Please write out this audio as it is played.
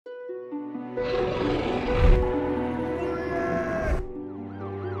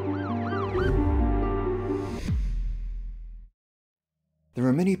There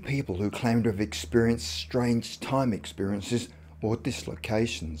are many people who claim to have experienced strange time experiences or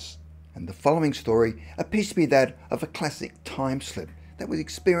dislocations, and the following story appears to be that of a classic time slip that was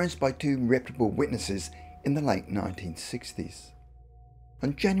experienced by two reputable witnesses in the late 1960s.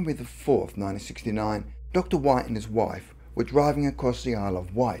 On January the 4th, 1969, Dr. Wight and his wife were driving across the Isle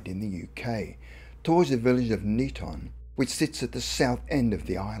of Wight in the UK towards the village of Niton, which sits at the south end of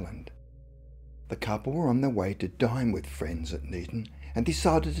the island. The couple were on their way to dine with friends at Niton and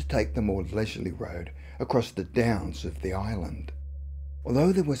decided to take the more leisurely road across the downs of the island.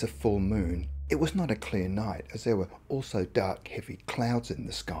 Although there was a full moon, it was not a clear night, as there were also dark, heavy clouds in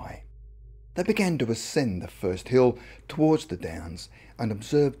the sky. They began to ascend the first hill towards the downs and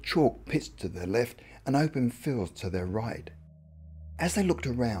observed chalk pits to their left and open fields to their right. As they looked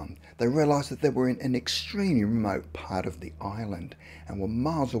around, they realised that they were in an extremely remote part of the island and were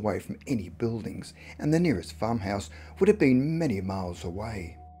miles away from any buildings, and the nearest farmhouse would have been many miles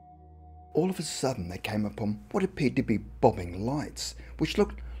away. All of a sudden they came upon what appeared to be bobbing lights, which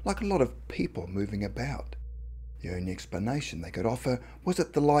looked like a lot of people moving about. The only explanation they could offer was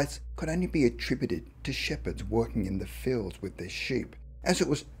that the lights could only be attributed to shepherds working in the fields with their sheep, as it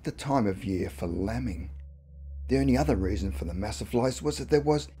was the time of year for lambing. The only other reason for the massive lights was that there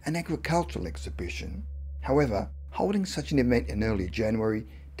was an agricultural exhibition. However, holding such an event in early January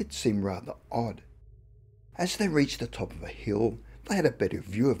did seem rather odd. As they reached the top of a hill, they had a better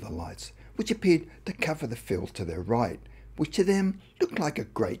view of the lights, which appeared to cover the field to their right, which to them looked like a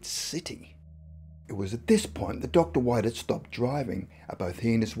great city. It was at this point that Dr. Wight had stopped driving, and both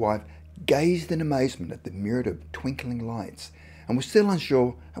he and his wife gazed in amazement at the myriad of twinkling lights and were still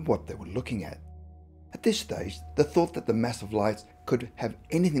unsure of what they were looking at. At this stage, the thought that the massive lights could have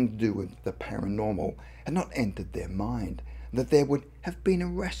anything to do with the paranormal had not entered their mind, and that there would have been a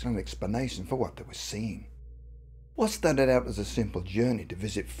rational explanation for what they were seeing. What started out as a simple journey to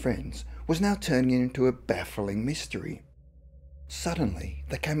visit friends was now turning into a baffling mystery. Suddenly,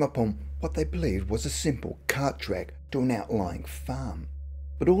 they came upon what they believed was a simple cart track to an outlying farm,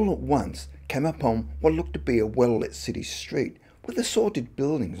 but all at once came upon what looked to be a well-lit city street with assorted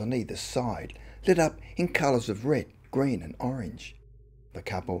buildings on either side, lit up in colours of red, green and orange. The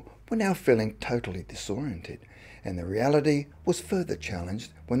couple were now feeling totally disoriented, and their reality was further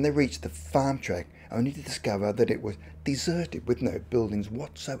challenged when they reached the farm track, only to discover that it was deserted with no buildings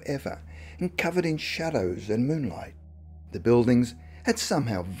whatsoever and covered in shadows and moonlight. The buildings had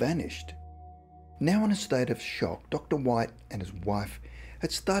somehow vanished. Now in a state of shock, Dr. Wight and his wife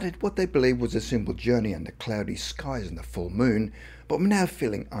had started what they believed was a simple journey under cloudy skies and the full moon, but were now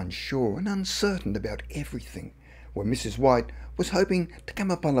feeling unsure and uncertain about everything, where Mrs. Wight was hoping to come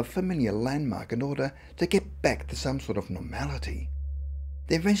upon a familiar landmark in order to get back to some sort of normality.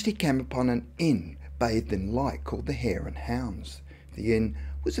 They eventually came upon an inn bathed in light called the Hare and Hounds. The inn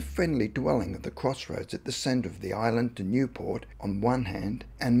was a friendly dwelling at the crossroads at the centre of the island to Newport on one hand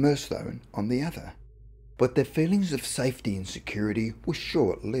and Murstone on the other. But their feelings of safety and security were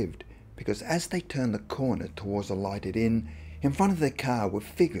short-lived, because as they turned the corner towards a lighted inn, in front of their car were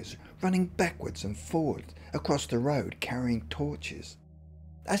figures running backwards and forwards across the road carrying torches.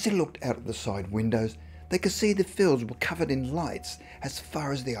 As they looked out of the side windows, they could see the fields were covered in lights as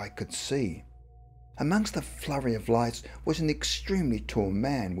far as the eye could see. Amongst the flurry of lights was an extremely tall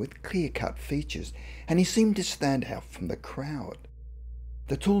man with clear-cut features, and he seemed to stand out from the crowd.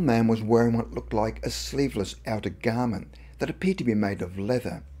 The tall man was wearing what looked like a sleeveless outer garment that appeared to be made of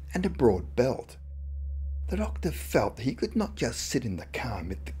leather and a broad belt. The doctor felt that he could not just sit in the car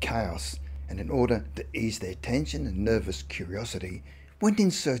amid the chaos, and in order to ease their tension and nervous curiosity, went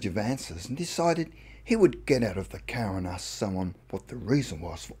in search of answers and decided he would get out of the car and ask someone what the reason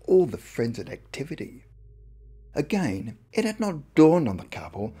was for all the frenzied activity. Again, it had not dawned on the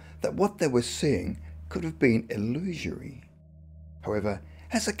couple that what they were seeing could have been illusory. However,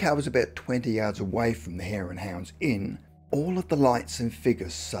 as the car was about 20 yards away from the Hare and Hounds Inn, all of the lights and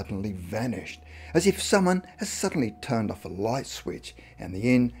figures suddenly vanished, as if someone had suddenly turned off a light switch, and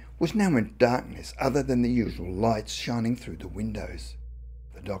the inn was now in darkness other than the usual lights shining through the windows.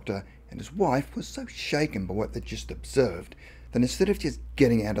 The doctor and his wife were so shaken by what they just observed that instead of just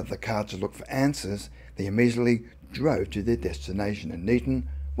getting out of the car to look for answers, they immediately drove to their destination in Niton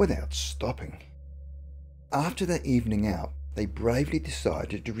without stopping. After their evening out, they bravely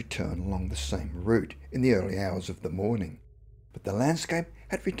decided to return along the same route in the early hours of the morning, but the landscape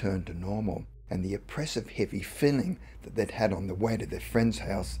had returned to normal, and the oppressive heavy feeling that they'd had on the way to their friend's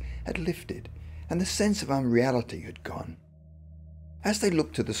house had lifted, and the sense of unreality had gone. As they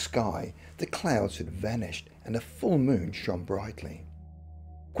looked to the sky, the clouds had vanished and a full moon shone brightly.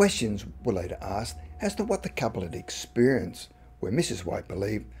 Questions were later asked as to what the couple had experienced, where Mrs. Wight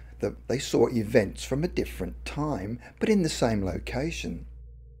believed that they saw events from a different time but in the same location.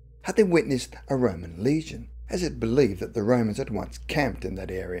 Had they witnessed a Roman legion, as it believed that the Romans had once camped in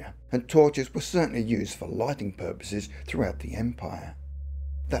that area, and torches were certainly used for lighting purposes throughout the empire.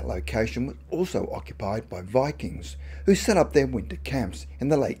 That location was also occupied by Vikings, who set up their winter camps in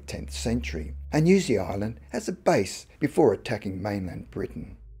the late 10th century and used the island as a base before attacking mainland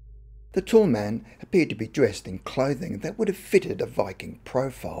Britain. The tall man appeared to be dressed in clothing that would have fitted a Viking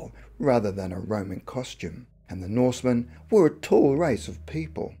profile rather than a Roman costume, and the Norsemen were a tall race of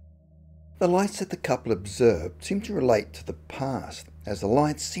people. The lights that the couple observed seemed to relate to the past, as the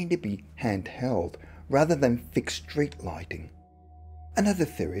lights seemed to be handheld rather than fixed street lighting. Another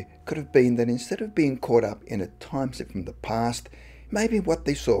theory could have been that instead of being caught up in a time slip from the past, maybe what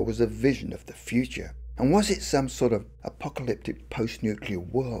they saw was a vision of the future, and was it some sort of apocalyptic post-nuclear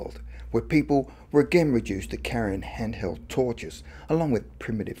world where people were again reduced to carrying handheld torches along with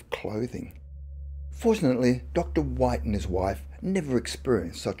primitive clothing. Fortunately, Dr. Wight and his wife never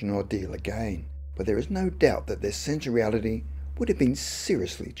experienced such an ordeal again, but there is no doubt that their sense of reality would have been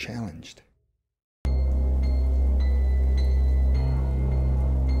seriously challenged.